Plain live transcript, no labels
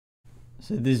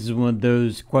So this is one of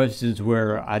those questions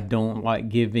where I don't like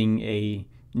giving a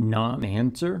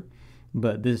non-answer,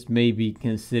 but this may be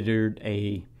considered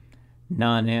a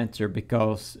non-answer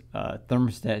because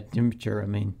thermostat temperature, I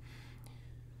mean,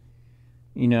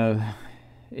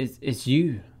 it's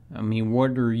you. I mean,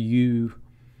 what are you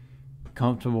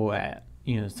comfortable at?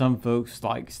 Some folks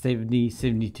like 70,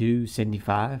 72,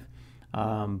 75.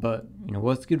 But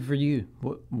what's good for you?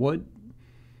 What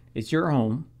it's your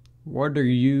home. What are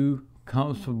you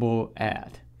comfortable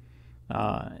at?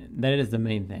 That is the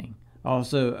main thing.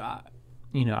 Also, I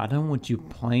don't want you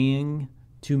playing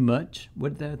too much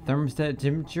with the thermostat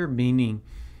temperature, meaning,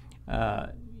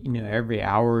 every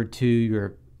hour or two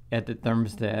you're at the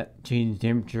thermostat, changing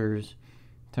temperatures,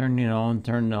 turning it on,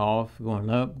 turning it off, going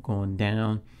up, going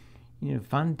down.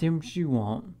 Find the temperature you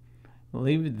want,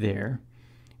 leave it there.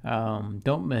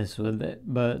 Don't mess with it,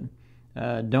 but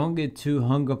don't get too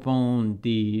hung up on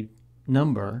the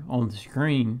number on the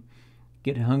screen.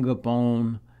 Get hung up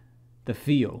on the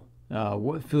feel.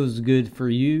 What feels good for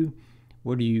you?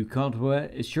 What are you comfortable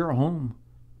at? It's your home.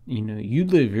 You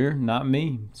live here, not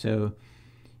me. So,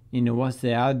 what's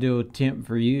the ideal temp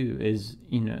for you is,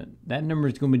 that number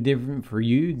is going to be different for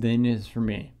you than it is for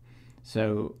me.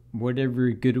 So, whatever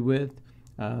you're good with.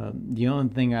 The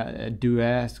only thing I do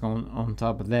ask on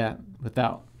top of that,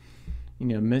 without,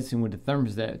 messing with the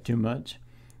thermostat too much,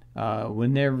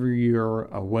 whenever you're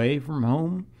away from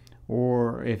home,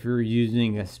 or if you're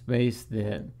using a space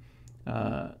that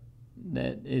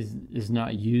is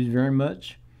not used very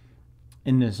much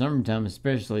in the summertime,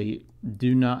 especially,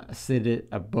 do not set it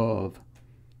above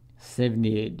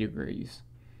 78 degrees.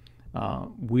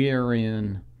 We are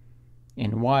in,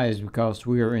 and why is because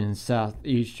we are in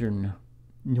southeastern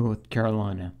North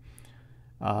Carolina.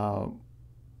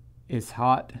 It's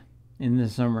hot in the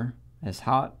summer. It's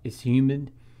hot. It's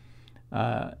humid.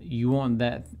 You want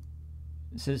that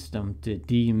system to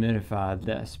dehumidify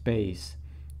that space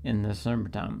in the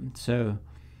summertime. So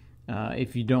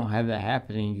if you don't have that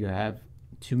happening, you have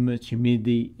too much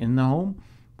humidity in the home,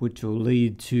 which will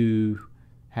lead to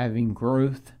having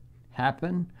growth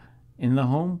happen in the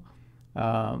home.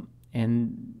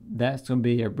 And that's going to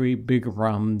be a bigger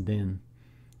problem than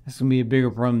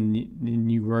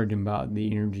you worrying about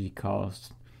the energy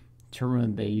cost to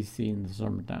run the AC in the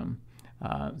summertime.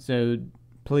 So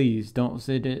please don't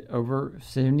set it over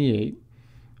 78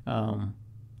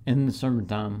 in the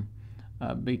summertime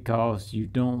because you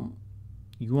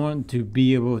want to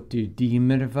be able to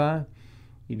dehumidify.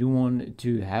 You don't want it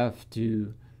to have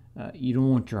to. You don't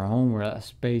want your home or that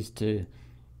space to,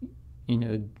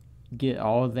 get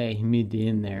all of that humidity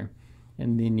in there,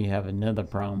 and then you have another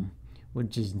problem,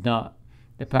 which is not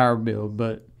the power bill,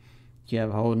 but you have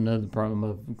a whole another problem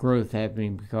of growth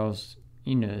happening because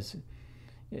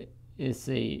it's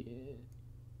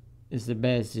a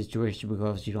bad situation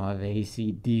because you don't have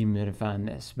AC dehumidifying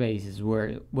that space as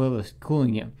well as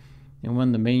cooling it. And one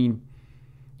of the main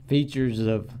features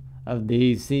of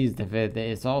the AC is the fact that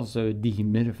it's also a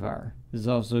dehumidifier. It's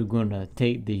also going to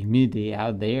take the humidity out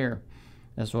of the air.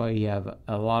 That's why you have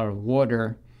a lot of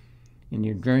water in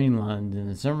your drain lines in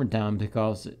the summertime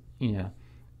because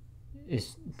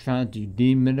it's trying to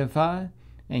dehumidify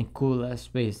and cool that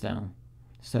space down.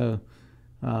 So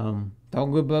don't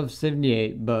go above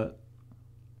 78, but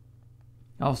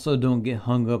also don't get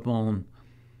hung up on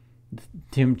the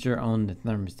temperature on the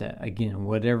thermostat. Again,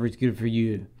 whatever is good for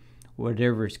you,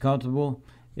 whatever is comfortable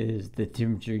is the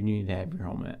temperature you need to have your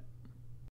home at.